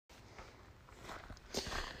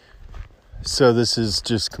So this is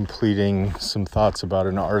just completing some thoughts about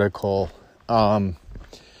an article.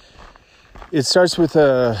 It starts with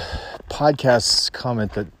a podcast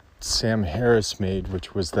comment that Sam Harris made,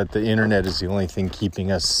 which was that the internet is the only thing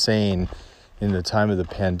keeping us sane in the time of the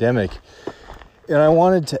pandemic. And I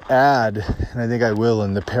wanted to add, and I think I will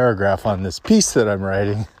in the paragraph on this piece that I'm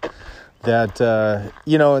writing, that,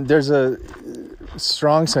 there's a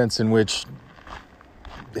strong sense in which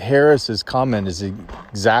Harris's comment is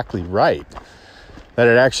exactly right, that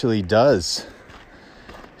it actually does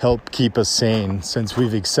help keep us sane, since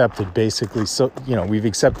we've accepted we've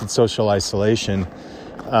accepted social isolation.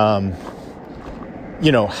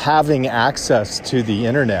 Having access to the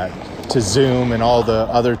internet, to Zoom and all the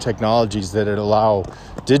other technologies that allow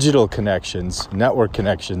digital connections, network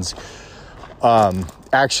connections,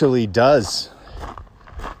 actually does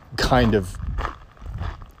kind of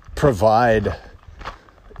provide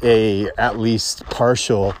a at least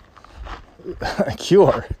partial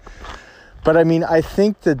cure. But I mean, I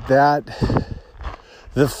think that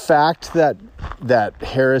the fact that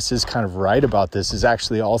Harris is kind of right about this is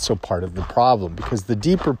actually also part of the problem, because the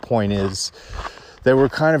deeper point is that we're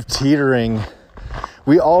kind of teetering.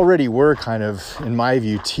 We already were kind of, in my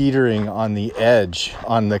view, teetering on the edge,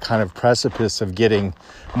 on the kind of precipice of getting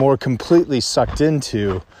more completely sucked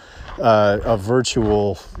into a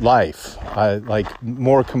virtual life, like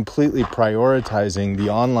more completely prioritizing the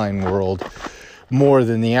online world more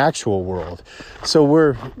than the actual world. So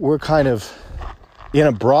we're kind of in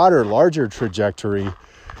a broader, larger trajectory.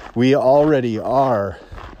 We already are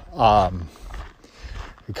kind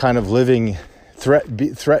of living,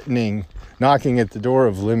 threatening, knocking at the door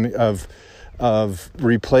of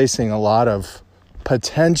replacing a lot of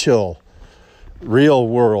potential real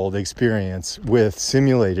world experience with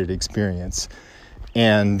simulated experience,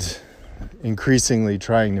 and increasingly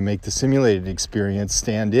trying to make the simulated experience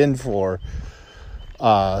stand in for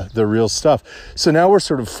the real stuff. So now we're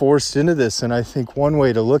sort of forced into this, and I think one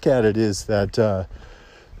way to look at it is that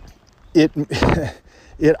it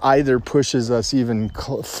either pushes us even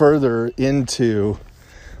further into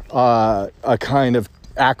a kind of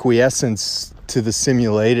acquiescence to the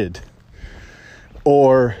simulated,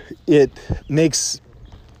 or it makes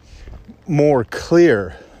more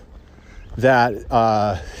clear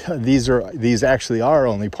that these actually are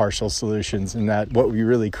only partial solutions, and that what we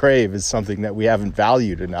really crave is something that we haven't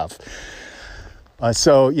valued enough.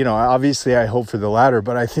 So obviously I hope for the latter,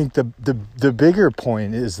 but I think the bigger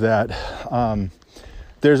point is that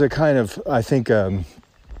there's a kind of, I think,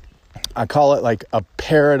 I call it like a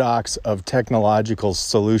paradox of technological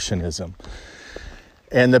solutionism.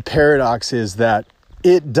 And the paradox is that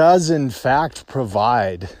it does in fact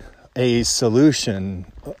provide a solution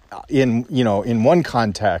in one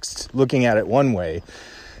context, looking at it one way.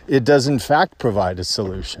 It does in fact provide a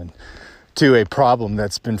solution to a problem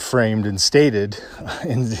that's been framed and stated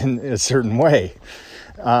in a certain way.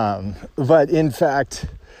 But in fact,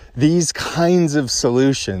 these kinds of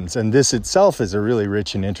solutions, and this itself is a really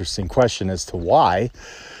rich and interesting question as to why,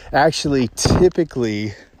 actually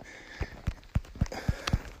typically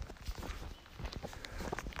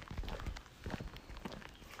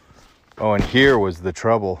and here was the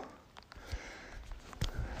trouble.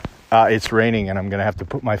 It's raining, and I'm going to have to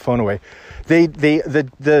put my phone away.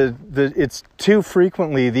 It's too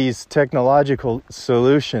frequently these technological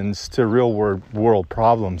solutions to real world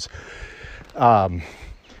problems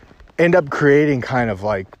end up creating kind of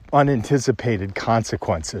like unanticipated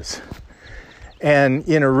consequences. And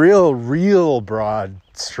in a real broad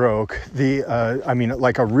stroke,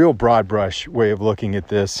 like a real broad brush way of looking at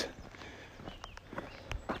this.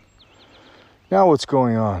 Now what's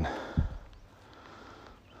going on?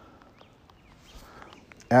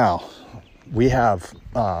 Now we have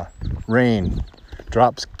rain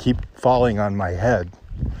drops keep falling on my head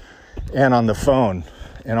and on the phone,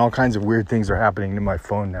 and all kinds of weird things are happening to my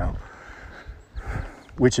phone now,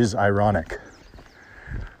 which is ironic.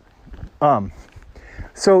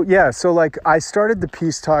 So like I started the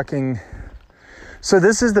piece talking. So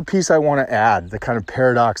this is the piece I want to add, the kind of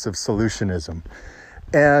paradox of solutionism.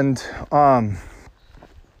 And, what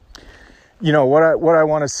I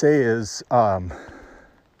want to say is,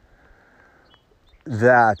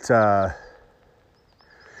 that,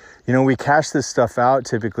 we cash this stuff out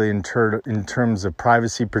typically in terms of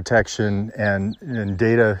privacy protection and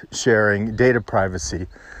data sharing, data privacy,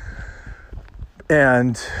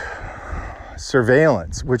 and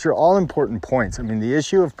surveillance, which are all important points. I mean, the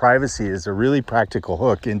issue of privacy is a really practical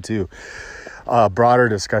hook into a broader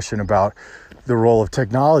discussion about the role of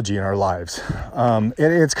technology in our lives. And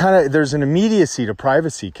it's kind of, there's an immediacy to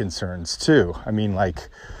privacy concerns too. I mean, like,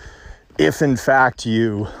 if in fact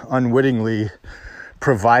you unwittingly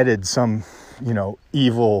provided some,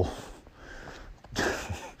 evil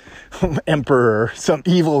emperor, some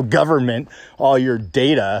evil government, all your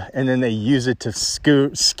data, and then they use it to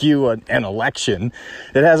skew an election,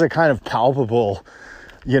 it has a kind of palpable,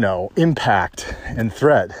 impact and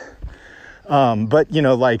threat. But,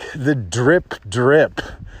 like the drip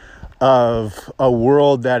of a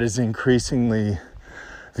world that is increasingly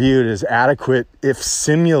viewed as adequate if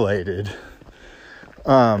simulated,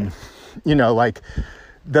 like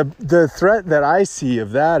the threat that I see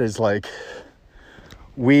of that is like,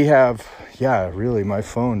 we have, really my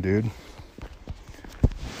phone, dude.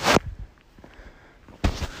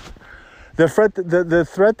 The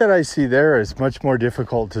threat that I see there is much more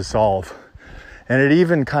difficult to solve. And it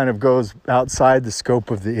even kind of goes outside the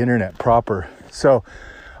scope of the internet proper. So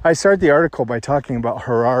I start the article by talking about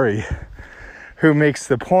Harari, who makes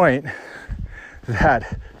the point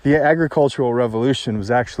that the agricultural revolution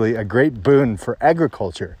was actually a great boon for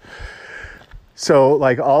agriculture. So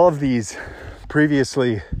like all of these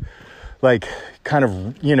previously like kind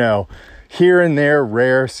of, here and there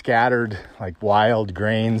rare scattered like wild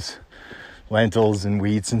grains, lentils and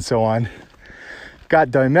wheats and so on, got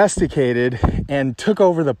domesticated and took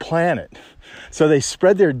over the planet. So they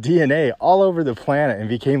spread their DNA all over the planet and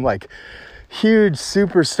became like huge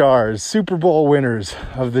superstars, Super Bowl winners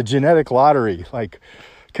of the genetic lottery. Like,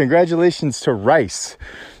 congratulations to rice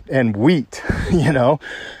and wheat,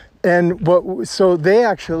 And so they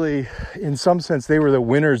actually, in some sense, they were the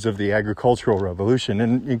winners of the agricultural revolution,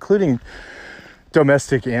 and including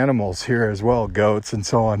domestic animals here as well, goats and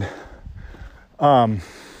so on.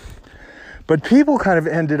 But people kind of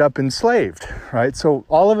ended up enslaved, right? So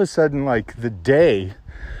all of a sudden, like the day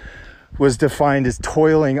was defined as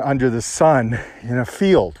toiling under the sun in a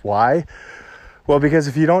field. Why? Well, because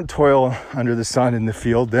if you don't toil under the sun in the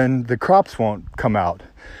field, then the crops won't come out.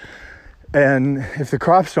 And if the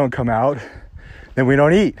crops don't come out, then we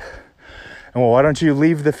don't eat. And well, why don't you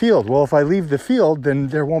leave the field? Well, if I leave the field, then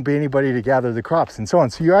there won't be anybody to gather the crops and so on.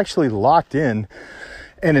 So you're actually locked in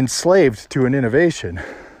and enslaved to an innovation.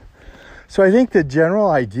 So I think the general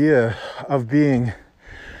idea of being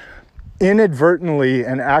inadvertently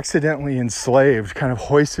and accidentally enslaved, kind of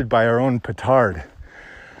hoisted by our own petard,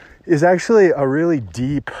 is actually a really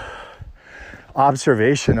deep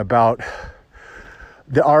observation about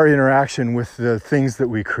our interaction with the things that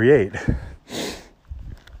we create.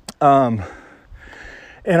 And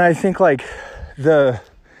I think like the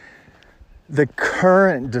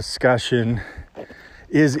current discussion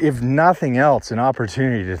is, if nothing else, an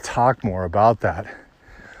opportunity to talk more about that.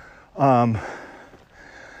 But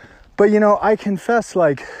I confess,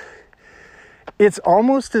 like, it's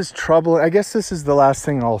almost as troubling. I guess this is the last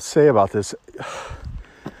thing I'll say about this,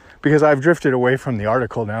 because I've drifted away from the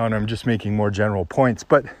article now and I'm just making more general points.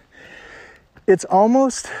 But it's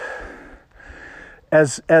almost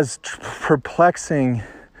as perplexing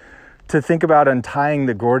to think about untying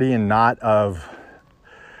the Gordian knot of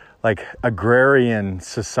like agrarian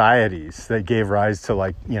societies that gave rise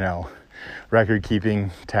to record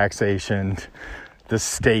keeping, taxation, the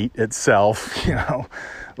state itself, pretty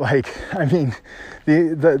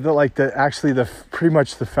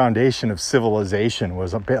much the foundation of civilization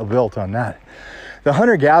was built on that. The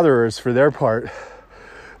hunter-gatherers, for their part,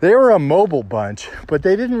 they were a mobile bunch, but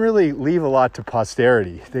they didn't really leave a lot to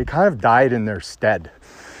posterity. They kind of died in their stead.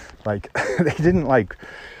 Like, they didn't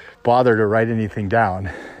bother to write anything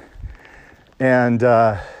down. And,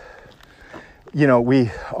 we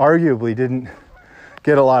arguably didn't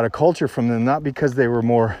get a lot of culture from them, not because they were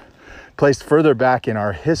more placed further back in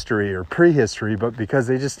our history or prehistory, but because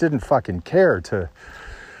they just didn't fucking care to,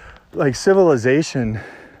 civilization,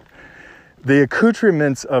 the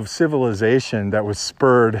accoutrements of civilization that was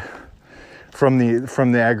spurred from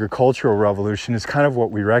the agricultural revolution is kind of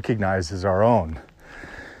what we recognize as our own.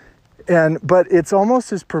 But it's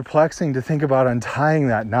almost as perplexing to think about untying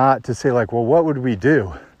that knot to say, well, what would we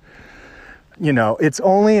do? It's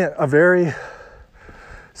only a very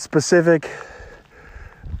specific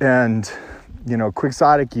and,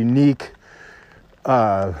 quixotic, unique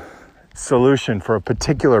solution for a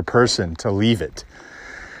particular person to leave it.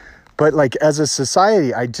 But as a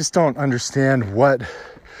society, I just don't understand what,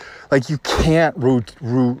 you can't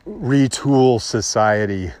retool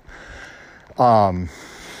society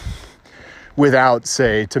without,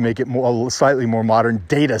 say, to make it slightly more modern,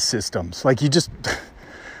 data systems.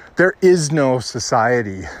 There is no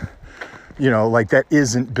society, that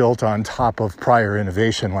isn't built on top of prior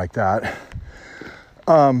innovation like that.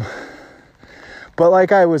 But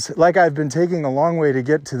I've been taking a long way to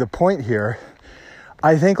get to the point here.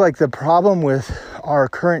 I think the problem with our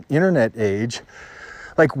current internet age,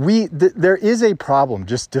 like there is a problem,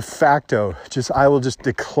 just de facto, I will just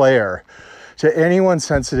declare to anyone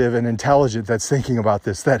sensitive and intelligent that's thinking about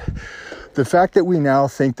this, that the fact that we now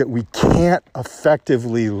think that we can't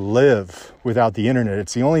effectively live without the internet,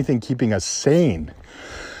 it's the only thing keeping us sane,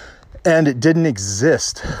 and it didn't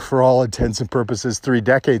exist for all intents and purposes 3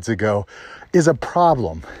 decades ago, is a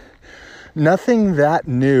problem. Nothing that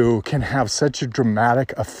new can have such a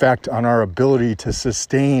dramatic effect on our ability to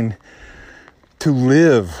sustain, to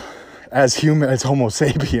live as human, as Homo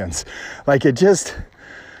sapiens. Like it just,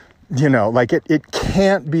 like it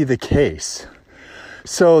can't be the case.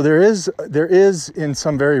 So there is in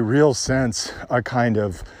some very real sense a kind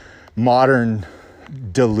of modern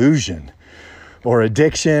delusion or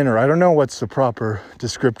addiction, or I don't know what's the proper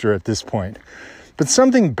descriptor at this point, but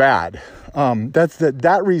something bad.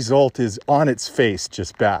 That result is on its face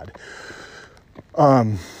just bad.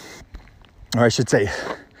 Or I should say,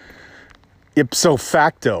 ipso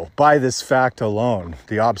facto, by this fact alone,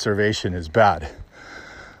 the observation is bad.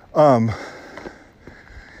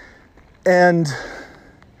 And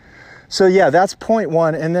so yeah, that's point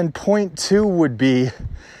one. And then point two would be,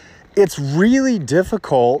 it's really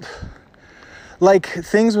difficult. Like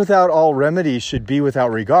things without all remedy should be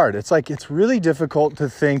without regard. It's like, it's really difficult to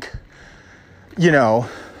think,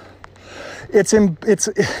 it's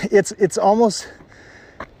almost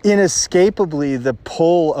inescapably the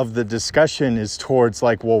pull of the discussion is towards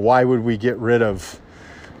like, well, why would we get rid of,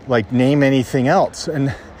 like, name anything else?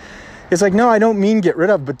 And it's like, no, I don't mean get rid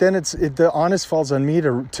of, but then the onus falls on me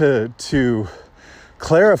to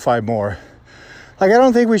clarify more. Like, I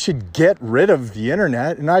don't think we should get rid of the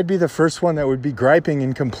internet, and I'd be the first one that would be griping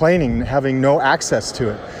and complaining, having no access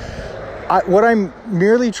to it. What I'm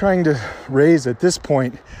merely trying to raise at this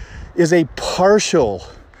point is a partial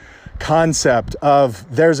concept of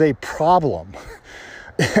there's a problem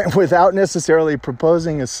without necessarily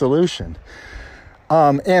proposing a solution.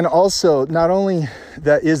 And also, not only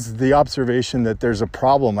that is the observation that there's a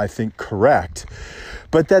problem, I think, correct,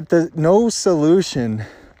 but that no solution,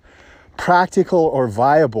 practical or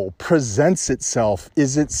viable, presents itself,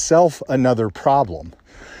 is itself another problem.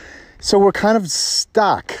 So we're kind of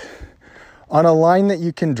stuck on a line that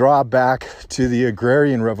you can draw back to the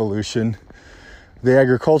agrarian revolution, the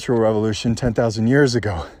agricultural revolution 10,000 years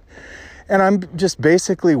ago. And I'm just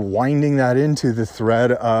basically winding that into the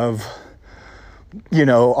thread of,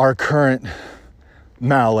 our current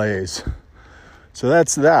malaise. So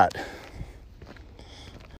that's that.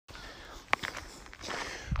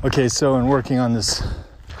 Okay, so in working on this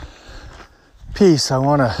piece, I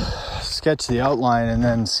want to sketch the outline and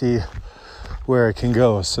then see where it can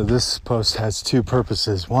go. So this post has two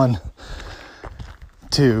purposes. One,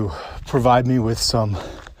 to provide me with some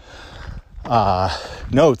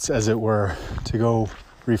notes, as it were, to go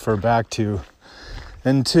refer back to.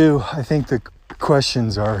 And two, I think the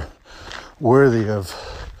questions are worthy of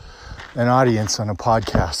an audience on a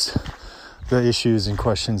podcast, the issues and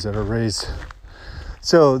questions that are raised.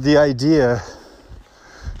 So the idea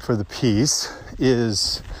for the piece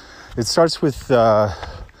is, it starts with a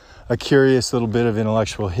curious little bit of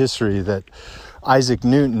intellectual history that Isaac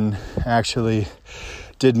Newton actually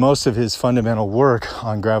did most of his fundamental work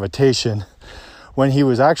on gravitation when he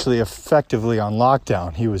was actually effectively on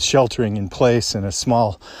lockdown. He was sheltering in place in a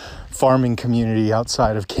small farming community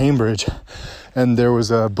outside of Cambridge, and there was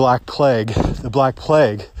a Black Plague. The Black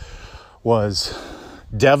Plague was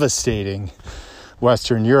devastating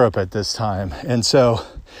Western Europe at this time, and so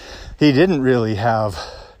he didn't really have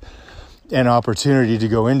an opportunity to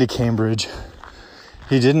go into Cambridge.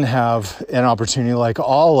 He didn't have an opportunity, like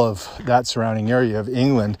all of that surrounding area of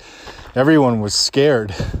England. Everyone was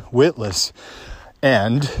scared, witless,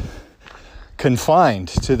 and confined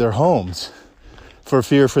to their homes for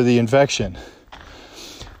fear for the infection.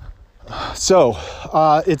 So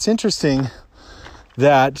it's interesting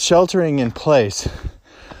that sheltering in place,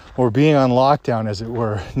 or being on lockdown, as it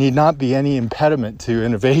were, need not be any impediment to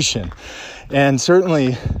innovation, and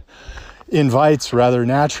certainly invites rather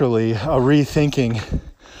naturally a rethinking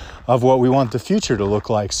of what we want the future to look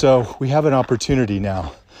like. So we have an opportunity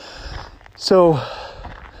now. So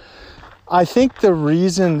I think the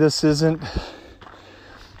reason this isn't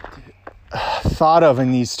thought of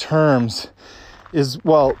in these terms is,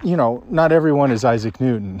 well, not everyone is Isaac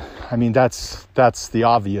Newton. I mean, that's the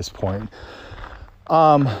obvious point.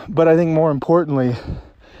 But I think more importantly,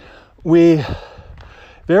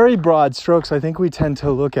 very broad strokes, I think we tend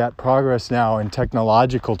to look at progress now in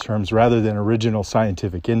technological terms rather than original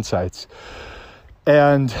scientific insights.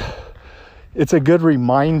 And it's a good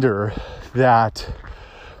reminder that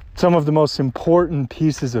some of the most important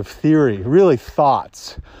pieces of theory, really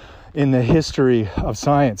thoughts, in the history of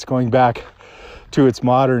science, going back to its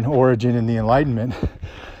modern origin in the Enlightenment,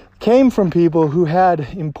 came from people who had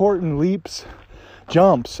important leaps,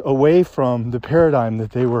 jumps away from the paradigm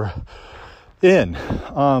that they were in.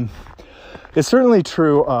 It's certainly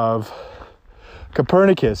true of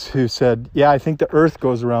Copernicus, who said, yeah, I think the Earth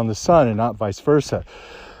goes around the sun and not vice versa.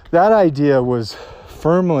 That idea was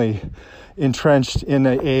firmly entrenched in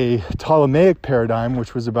a Ptolemaic paradigm,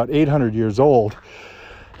 which was about 800 years old,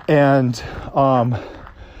 and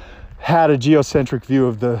had a geocentric view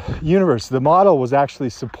of the universe. The model was actually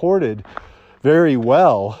supported very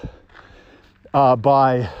well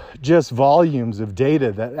by just volumes of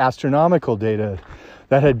data, that astronomical data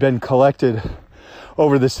that had been collected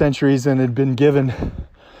over the centuries and had been given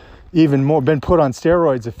even more, been put on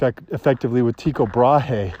steroids effectively with Tycho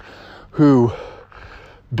Brahe, who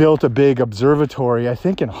built a big observatory, I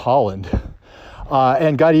think in Holland,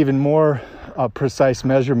 and got even more precise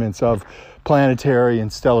measurements of planetary and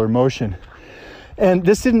stellar motion. And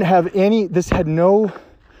this had no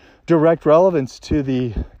direct relevance to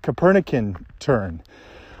the Copernican turn.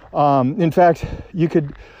 In fact, you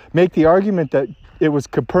could make the argument that it was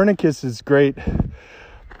Copernicus's great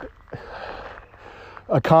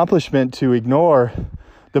accomplishment to ignore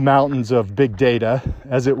the mountains of big data,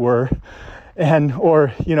 as it were,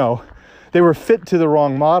 they were fit to the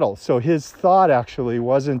wrong model. So his thought actually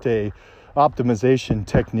wasn't a optimization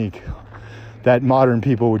technique that modern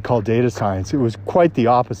people would call data science. It was quite the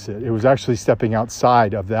opposite. It was actually stepping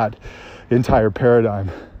outside of that entire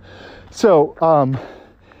paradigm. So,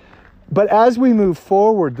 but as we move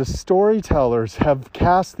forward, the storytellers have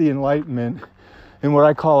cast the Enlightenment in what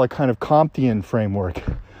I call a kind of Comtean framework.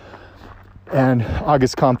 And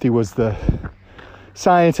Auguste Comte was the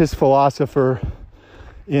scientist, philosopher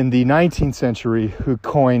in the 19th century who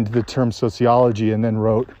coined the term sociology and then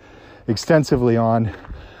wrote extensively on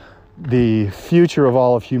the future of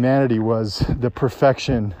all of humanity was the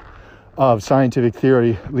perfection of scientific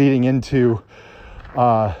theory leading into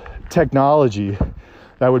technology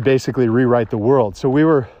that would basically rewrite the world. So we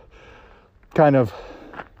were kind of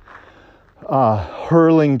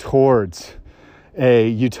hurling towards a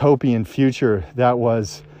utopian future that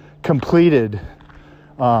was completed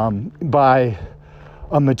by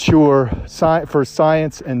a mature for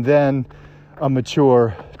science and then a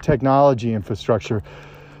mature technology infrastructure.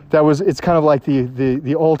 It's kind of like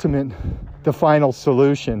the ultimate, the final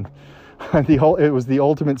solution. It was the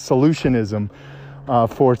ultimate solutionism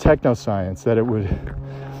for technoscience, that it would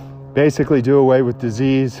basically do away with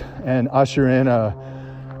disease and usher in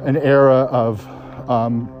an era of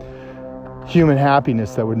human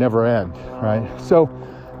happiness that would never end, right? So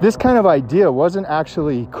this kind of idea wasn't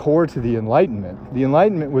actually core to the Enlightenment. The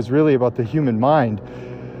Enlightenment was really about the human mind,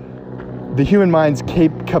 the human mind's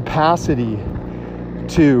capacity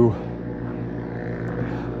to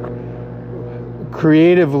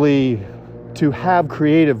have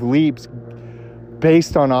creative leaps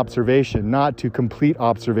based on observation, not to complete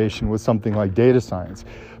observation with something like data science.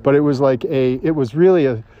 But the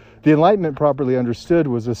Enlightenment properly understood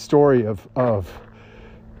was a story of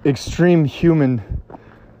extreme human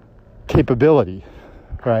capability,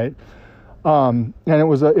 right? And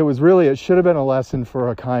it should have been a lesson for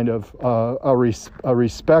a kind of a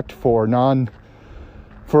respect for a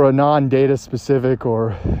non-data specific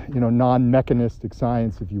or non-mechanistic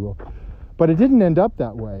science, if you will. But it didn't end up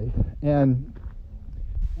that way, and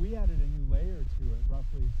we added a new layer to it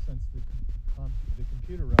roughly since the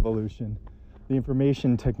computer revolution, the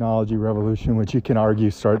information technology revolution, which you can argue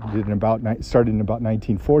started in about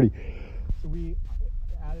 1940. So we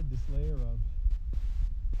added this layer of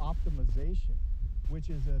optimization, which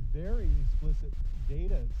is a very explicit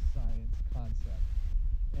data science concept,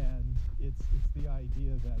 and it's the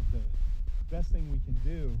idea that the best thing we can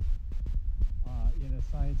do in a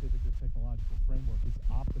scientific or technological framework is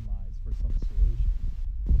optimize for some solution.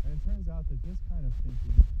 And it turns out that this kind of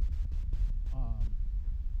thinking,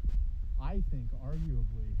 I think,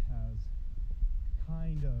 arguably has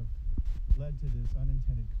kind of led to this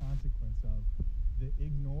unintended consequence of the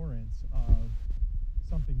ignorance of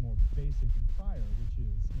something more basic and prior, which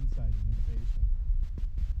is insight and innovation.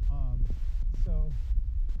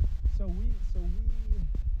 So we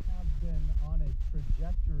have been on a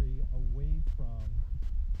trajectory away from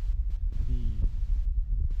the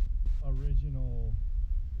original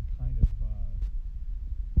kind of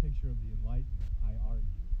picture of the Enlightenment, I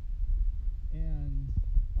argue. And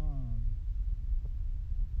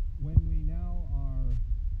when we now are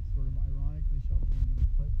sort of ironically sheltering in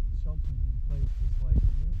place, just like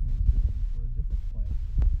Newton was doing for a different plague,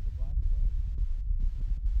 the Black Plague,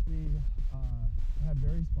 we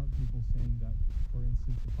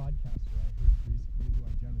instance, the podcaster I heard recently, who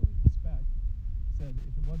I generally respect, said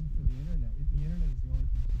if it wasn't for the internet is the only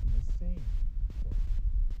thing keeping us sane.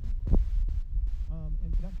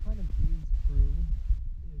 And that kind of is true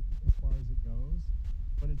as far as it goes,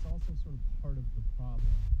 but it's also sort of part of the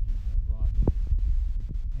problem viewed more broadly.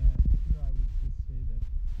 And here I would just say that,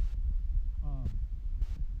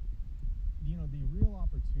 the real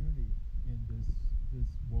opportunity in this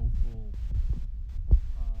woeful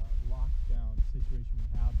lockdown situation we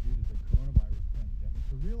have due to the coronavirus pandemic,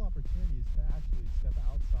 the real opportunity is to actually step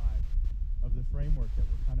outside of the framework that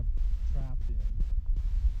we're kind of trapped in,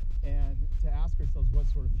 and to ask ourselves what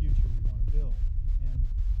sort of future we want to build. And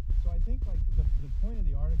so I think like the point of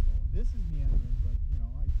the article, this is meandering, but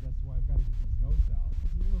I guess why I've got to get these notes out.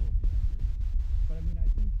 It's a little meandering, but I mean I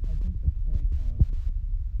think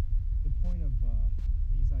the point of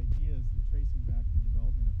these ideas, the tracing back the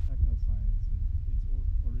development of technoscience and its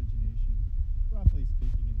origination, roughly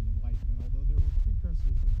speaking, in the Enlightenment, although there were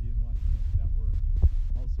precursors of the Enlightenment that were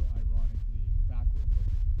also ironically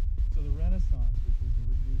backward-looking. So the Renaissance, which was a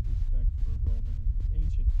renewed respect for Roman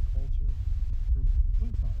ancient culture through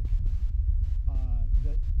Plutarch,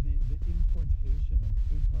 the importation of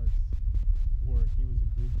Plutarch's work, he was a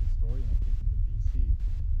Greek historian, I think, in the BC,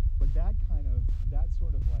 but that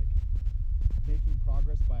sort of like making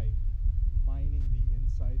progress by mining the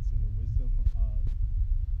insights and the wisdom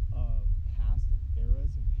of past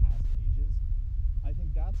eras and past ages, I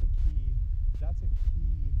think that's a key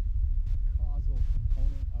causal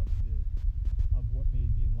component of what made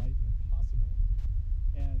the Enlightenment possible.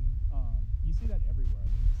 And you see that everywhere. I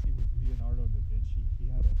mean, you see with Leonardo da Vinci, he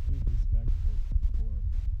had a huge respect for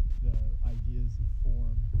the ideas of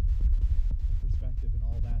form and perspective and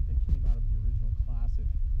all that came out of the original classic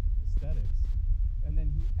aesthetics. And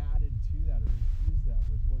then he added to that, or infused that,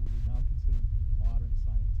 with what we would now consider to be modern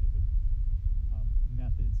scientific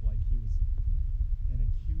methods, like he was an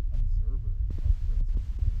acute observer of, for instance,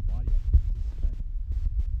 the human body. I mean, he just spent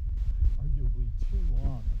arguably too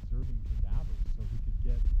long observing cadavers so he could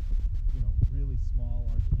get, really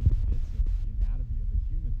small arcane bits of the anatomy of a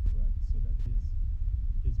human correct, so that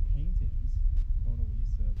his paintings, Mona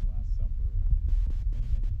Lisa, The Last Supper,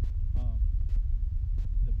 many,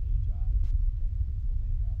 the Magi, I can't remember the full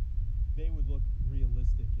name now, they would look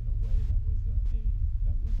realistic in a way that was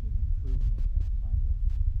an improvement and a kind of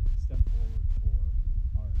step forward for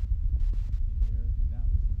art in here, and that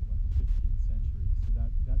was in the 15th century. So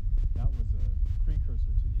that was a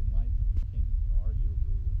precursor to the Enlightenment, which came,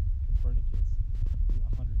 arguably with Copernicus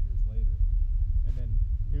 100 years later, and then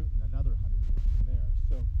Newton another 100 years from there.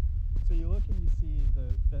 So you look and you see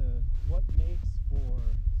the what makes for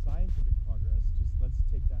scientific progress, just let's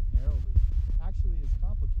take that narrowly, actually is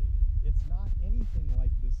complicated. It's not anything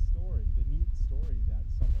like this story, the neat story that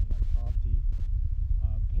someone like Comte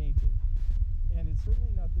painted. And it's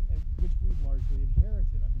certainly nothing which we've largely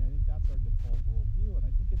inherited. I mean, I think that's our default worldview, and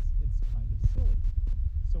I think it's kind of silly.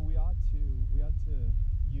 So we ought to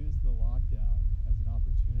use the lockdown as an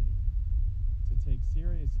opportunity to take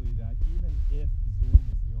seriously that even if Zoom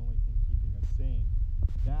is the only thing keeping us sane,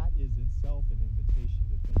 that is itself an invitation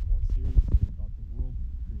to think more seriously about the world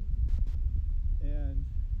we've created. And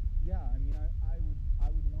yeah, I mean, I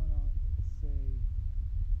would want to say,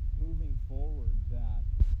 moving forward, that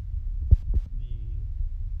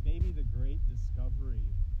maybe the great discovery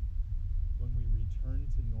when we return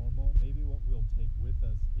to normal, maybe what we'll take with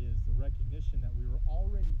us is the recognition that we were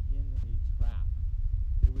already in a trap.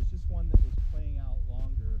 It was just one that was playing out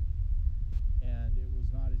longer, and it was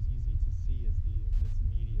not as easy to see as this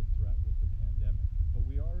immediate threat with the pandemic. But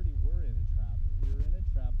we already were in a trap, and we were in a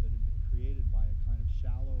trap that had been created by a kind of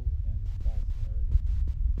shallow and false narrative.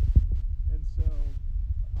 And so,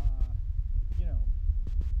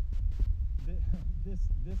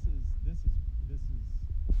 this is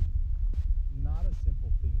not a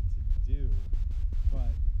simple thing to do,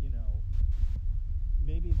 but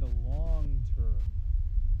maybe the long-term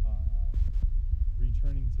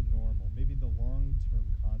returning to normal, maybe the long-term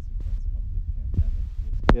consequence of the pandemic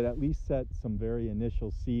is it at least set some very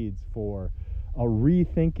initial seeds for a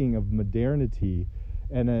rethinking of modernity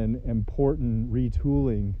and an important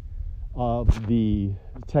retooling of the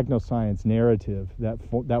technoscience narrative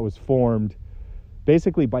that was formed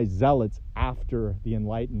basically by zealots after the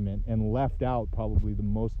Enlightenment and left out probably the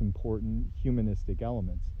most important humanistic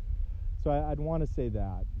elements. So I'd want to say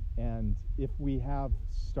that. And if we have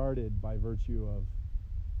started by virtue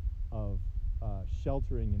of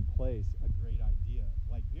sheltering in place a great idea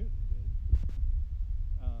like Newton did,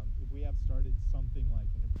 if we have started something like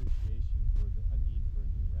an appreciation for a need for a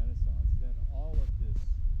new Renaissance, then all of this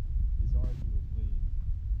is arguably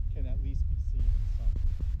can at least be seen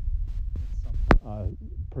in some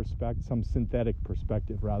perspective, some synthetic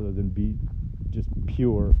perspective, rather than be just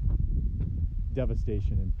pure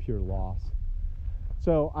devastation and pure loss.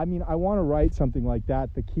 So, I mean, I want to write something like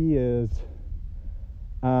that. The key is,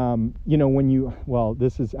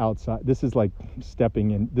 this is outside, this is like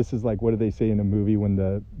stepping in, this is like, what do they say in a movie when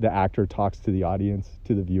the actor talks to the audience,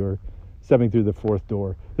 to the viewer, stepping through the fourth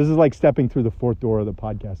door. This is like stepping through the fourth door of the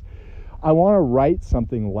podcast. I want to write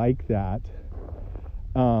something like that.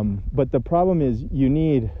 But the problem is you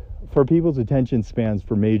need, for people's attention spans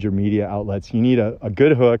for major media outlets, you need a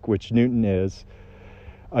good hook, which Newton is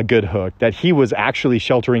a good hook, that he was actually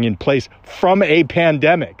sheltering in place from a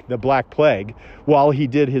pandemic, the Black Plague, while he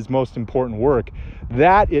did his most important work.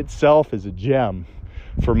 That itself is a gem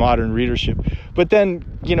for modern readership. But then,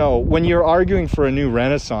 when you're arguing for a new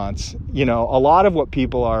renaissance, a lot of what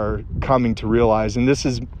people are coming to realize, and this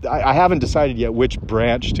is, I haven't decided yet which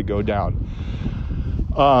branch to go down,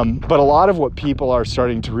 but a lot of what people are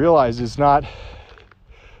starting to realize is not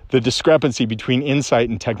the discrepancy between insight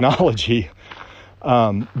and technology,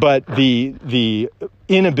 but the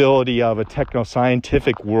inability of a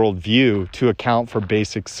techno-scientific worldview to account for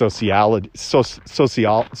basic sociality,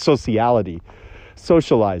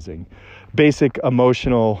 socializing. Basic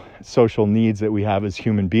emotional, social needs that we have as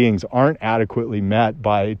human beings aren't adequately met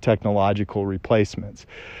by technological replacements.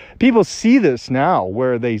 People see this now,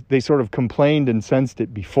 where they sort of complained and sensed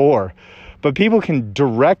it before, but people can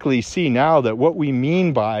directly see now that what we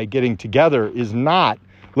mean by getting together is not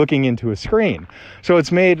looking into a screen. So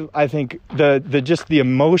it's made, I think, the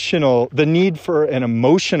need for an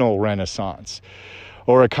emotional renaissance,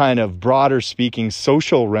 or a kind of broader speaking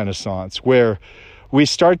social renaissance, where we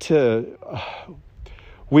start to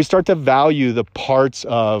value the parts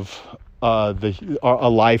of a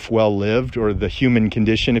life well lived, or the human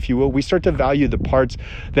condition, if you will. We start to value the parts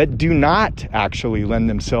that do not actually lend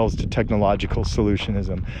themselves to technological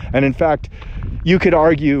solutionism. And in fact, you could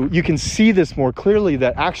argue, you can see this more clearly,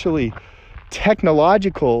 that actually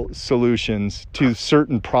technological solutions to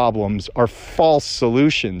certain problems are false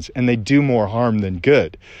solutions, and they do more harm than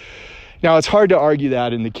good. Now, it's hard to argue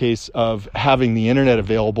that in the case of having the internet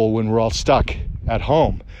available when we're all stuck at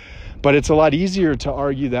home. But it's a lot easier to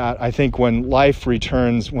argue that, I think, when life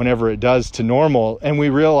returns, whenever it does, to normal, and we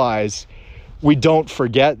realize, we don't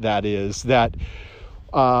forget, that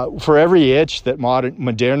for every itch that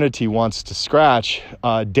modernity wants to scratch,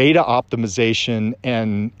 data optimization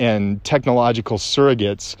and technological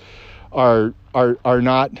surrogates are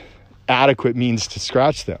not adequate means to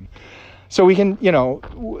scratch them. So we can,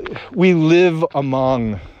 we live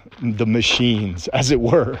among the machines, as it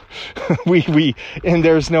were. And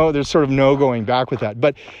there's sort of no going back with that.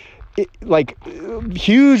 But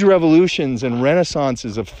huge revolutions and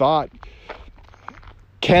renaissances of thought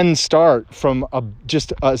can start from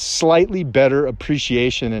just a slightly better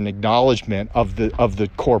appreciation and acknowledgement of the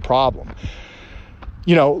core problem.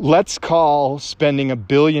 Let's call spending $1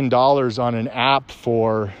 billion on an app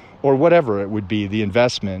for, or whatever it would be, the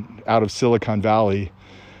investment out of Silicon Valley,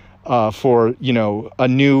 for, a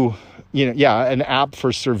new, an app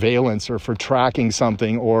for surveillance, or for tracking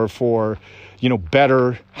something, or for,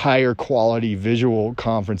 better, higher quality visual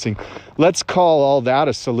conferencing. Let's call all that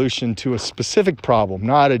a solution to a specific problem,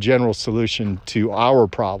 not a general solution to our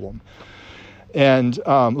problem. And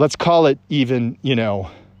let's call it even,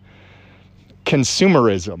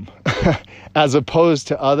 consumerism, as opposed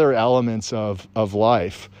to other elements of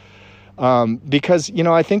life. Because,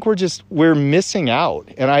 I think we're missing out.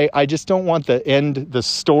 And I just don't want the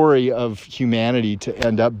story of humanity to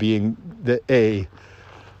end up being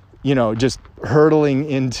just hurtling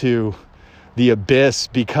into the abyss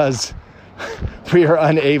because we are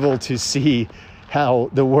unable to see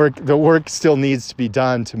how the work still needs to be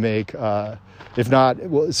done to make, if not,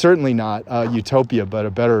 well, certainly not utopia, but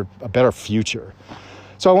a better future.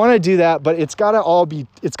 So I want to do that, but it's got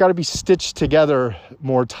to be stitched together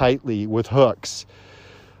more tightly with hooks.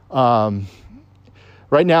 Right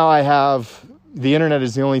now the internet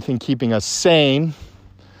is the only thing keeping us sane.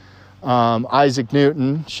 Isaac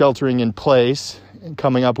Newton sheltering in place and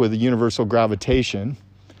coming up with a universal gravitation,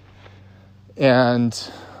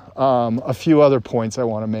 and a few other points I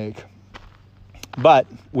want to make. But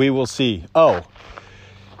we will see. I'll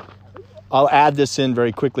add this in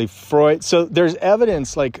very quickly. Freud. So there's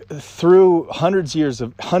evidence, through hundreds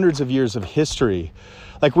of years of history,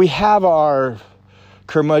 we have our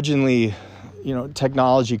curmudgeonly,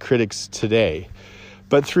 technology critics today.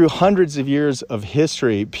 But through hundreds of years of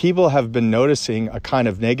history, people have been noticing a kind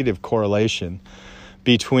of negative correlation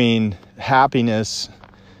between happiness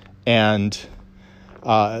and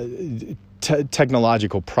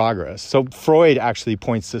technological progress. So Freud actually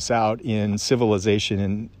points this out in Civilization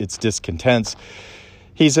and Its Discontents.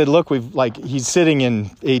 He said, look, he's sitting in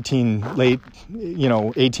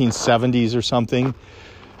 1870s or something,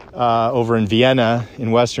 over in Vienna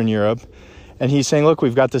in Western Europe. And he's saying, look,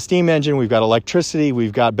 we've got the steam engine, we've got electricity,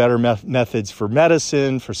 we've got better methods for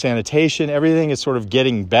medicine, for sanitation. Everything is sort of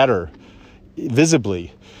getting better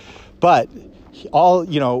visibly. But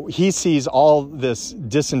he sees all this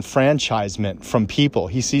disenfranchisement from people.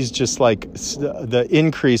 He sees just like the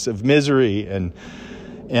increase of misery and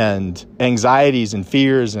anxieties and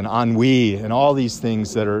fears and ennui and all these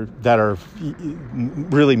things that are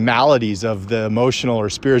really maladies of the emotional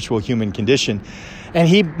or spiritual human condition. And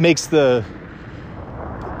he makes the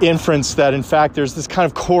inference that, in fact, there's this kind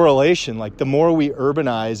of correlation. Like, the more we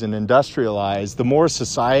urbanize and industrialize, the more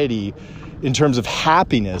society, in terms of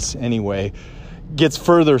happiness anyway, gets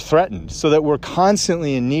further threatened, so that we're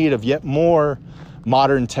constantly in need of yet more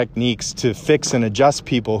modern techniques to fix and adjust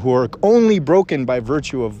people who are only broken by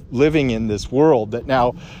virtue of living in this world that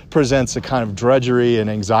now presents a kind of drudgery and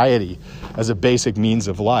anxiety as a basic means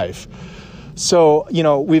of life. So,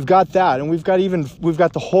 we've got that, and we've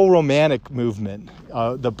got the whole Romantic movement,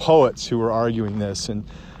 the poets who were arguing this, and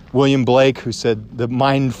William Blake, who said the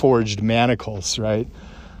mind-forged manacles, right?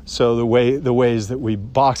 So the ways that we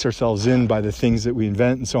box ourselves in by the things that we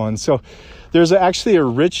invent and so on. So there's actually a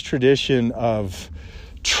rich tradition of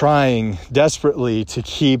trying desperately to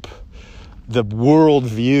keep the world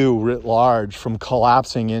view writ large from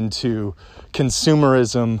collapsing into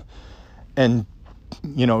consumerism and,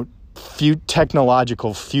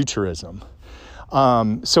 technological futurism.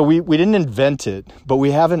 So we didn't invent it, but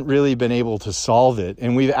we haven't really been able to solve it.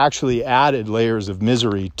 And we've actually added layers of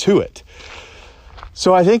misery to it.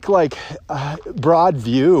 So I think broad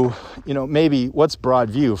view, maybe what's broad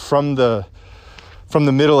view? From the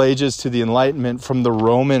Middle Ages to the Enlightenment, from the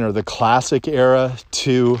Roman or the classic era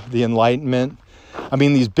to the Enlightenment. I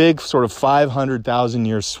mean, these big sort of 500,000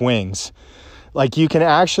 year swings. Like, you can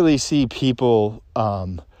actually see people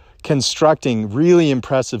constructing really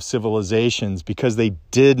impressive civilizations because they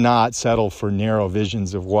did not settle for narrow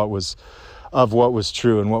visions of what was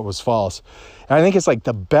true and what was false. And I think it's like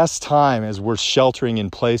the best time as we're sheltering in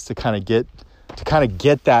place to kind of get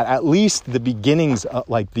that, at least the beginnings,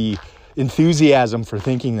 like the enthusiasm for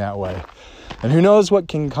thinking that way. And who knows what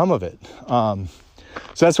can come of it. So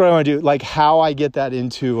that's what I want to do. Like, how I get that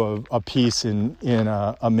into a piece in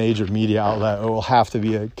a major media outlet, it will have to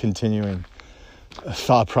be a continuing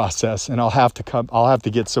thought process, and I'll have to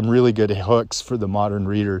get some really good hooks for the modern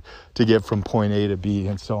reader to get from point A to B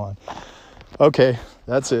and so on. Okay,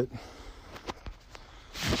 that's it.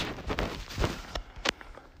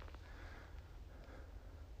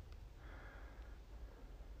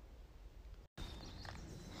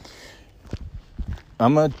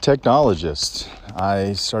 I'm a technologist.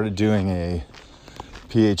 I started doing a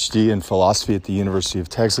PhD in philosophy at the University of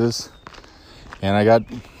Texas, and I got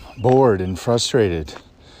bored and frustrated,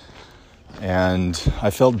 and I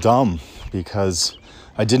felt dumb because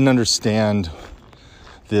I didn't understand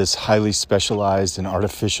this highly specialized and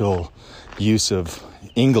artificial use of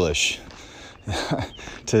English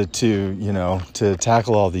to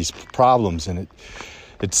tackle all these problems, and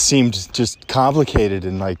it seemed just complicated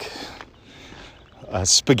and like a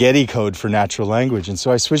spaghetti code for natural language. And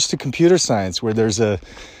so I switched to computer science, where there's an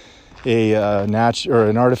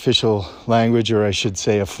artificial language, or I should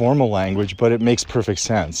say a formal language, but it makes perfect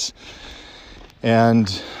sense.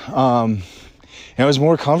 And I was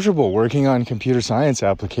more comfortable working on computer science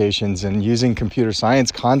applications and using computer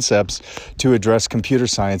science concepts to address computer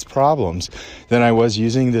science problems than I was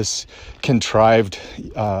using this contrived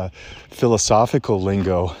philosophical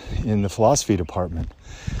lingo in the philosophy department.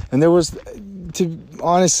 And there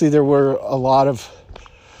were a lot of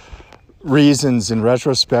reasons in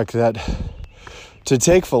retrospect to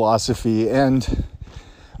take philosophy, and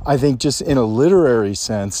I think just in a literary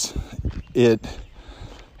sense, it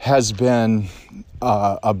has been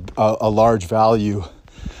a large value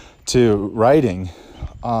to writing,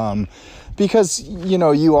 because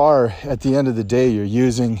you are, at the end of the day, you're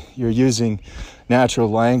using natural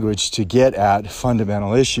language to get at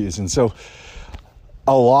fundamental issues. And so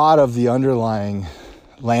a lot of the underlying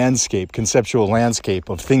conceptual landscape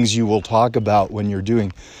of things you will talk about when you're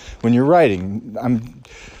writing, I'm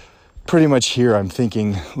pretty much here, I'm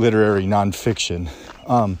thinking literary nonfiction.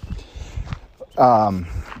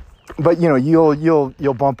 But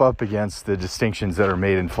you'll bump up against the distinctions that are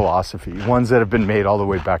made in philosophy, ones that have been made all the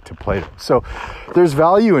way back to Plato. So there's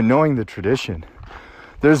value in knowing the tradition.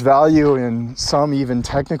 There's value in some even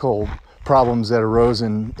technical problems that arose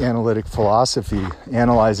in analytic philosophy,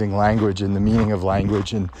 analyzing language and the meaning of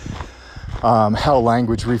language, and how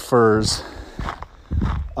language refers.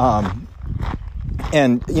 And,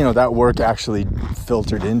 that work actually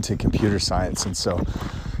filtered into computer science. And so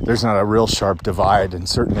there's not a real sharp divide in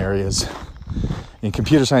certain areas. In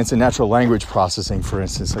computer science and natural language processing, for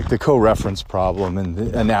instance, like the co-reference problem and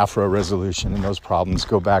the anaphora resolution, and those problems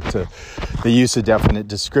go back to the use of definite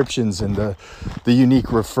descriptions and the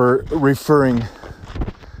unique referring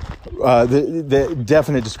the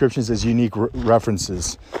definite descriptions as unique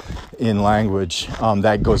references in language.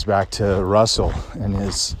 That goes back to Russell and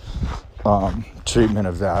his treatment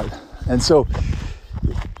of that. And so,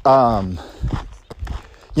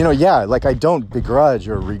 I don't begrudge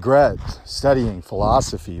or regret studying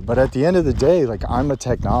philosophy, but at the end of the day, I'm a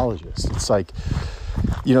technologist. It's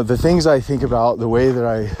the things I think about, the way that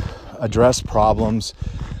I address problems,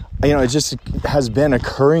 it just has been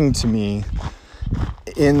occurring to me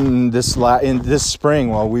in this spring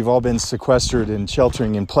while we've all been sequestered and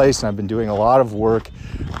sheltering in place, and I've been doing a lot of work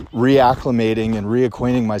reacclimating and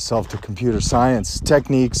reacquainting myself to computer science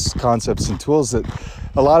techniques, concepts, and tools. That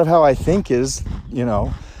a lot of how I think is,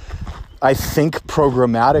 I think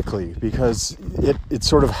programmatically, because it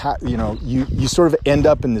sort of you sort of end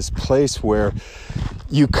up in this place where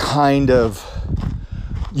you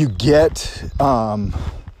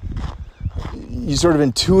you sort of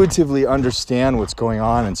intuitively understand what's going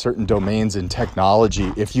on in certain domains in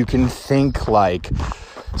technology if you can think like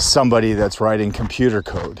somebody that's writing computer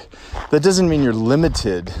code. That doesn't mean you're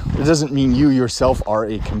limited. It doesn't mean you yourself are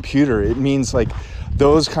a computer. It means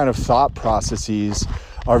those kind of thought processes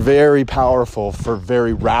are very powerful for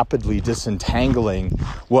very rapidly disentangling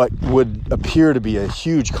what would appear to be a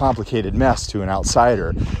huge complicated mess to an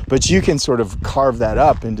outsider. But you can sort of carve that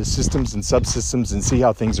up into systems and subsystems and see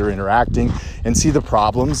how things are interacting and see the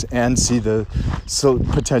problems and see the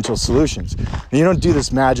potential solutions. And you don't do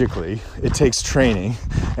this magically. It takes training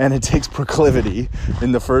and it takes proclivity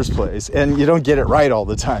in the first place. And you don't get it right all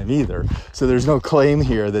the time either. So there's no claim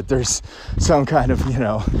here that there's some kind of,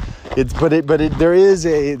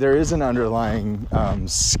 there is an underlying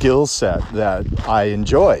skill set that I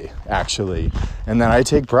enjoy, actually, and that I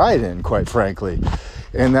take pride in, quite frankly,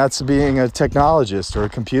 and that's being a technologist or a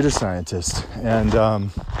computer scientist. And I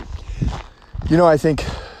think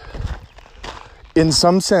in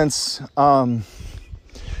some sense, I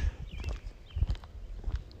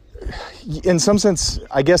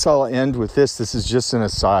guess I'll end with this. This is just an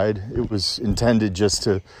aside. It was intended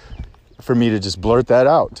for me to just blurt that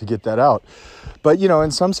out, to get that out. But,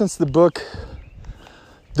 in some sense, the book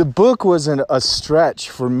was a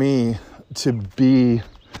stretch for me to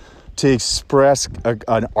express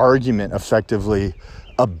an argument effectively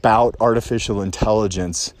about artificial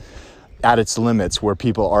intelligence at its limits, where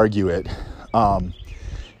people argue it.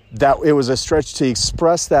 That it was a stretch to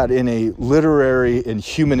express that in a literary and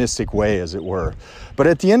humanistic way, as it were. But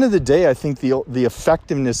at the end of the day, I think the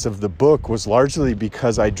effectiveness of the book was largely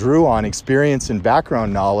because I drew on experience and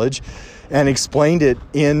background knowledge and explained it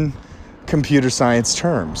in computer science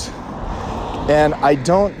terms. And I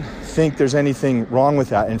don't think there's anything wrong with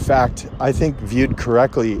that. In fact, I think viewed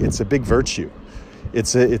correctly, it's a big virtue.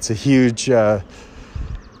 It's a huge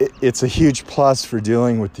plus for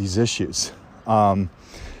dealing with these issues.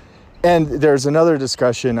 And there's another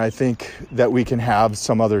discussion, I think, that we can have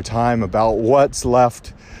some other time about what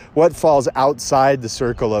falls outside the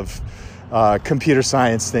circle of computer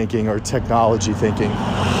science thinking or technology thinking.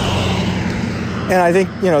 And I think,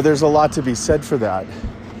 there's a lot to be said for that.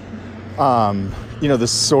 The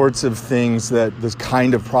sorts of things the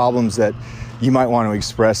kind of problems that you might want to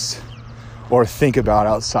express or think about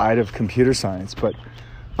outside of computer science. But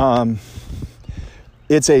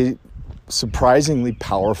it's a surprisingly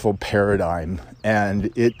powerful paradigm,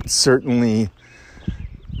 and it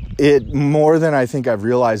more than I think I've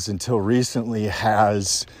realized until recently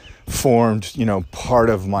has formed part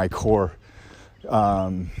of my core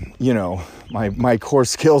my core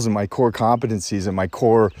skills and my core competencies and my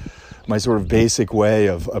sort of basic way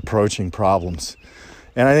of approaching problems,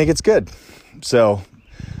 and I think it's good. So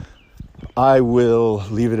I will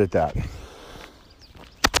leave it at that.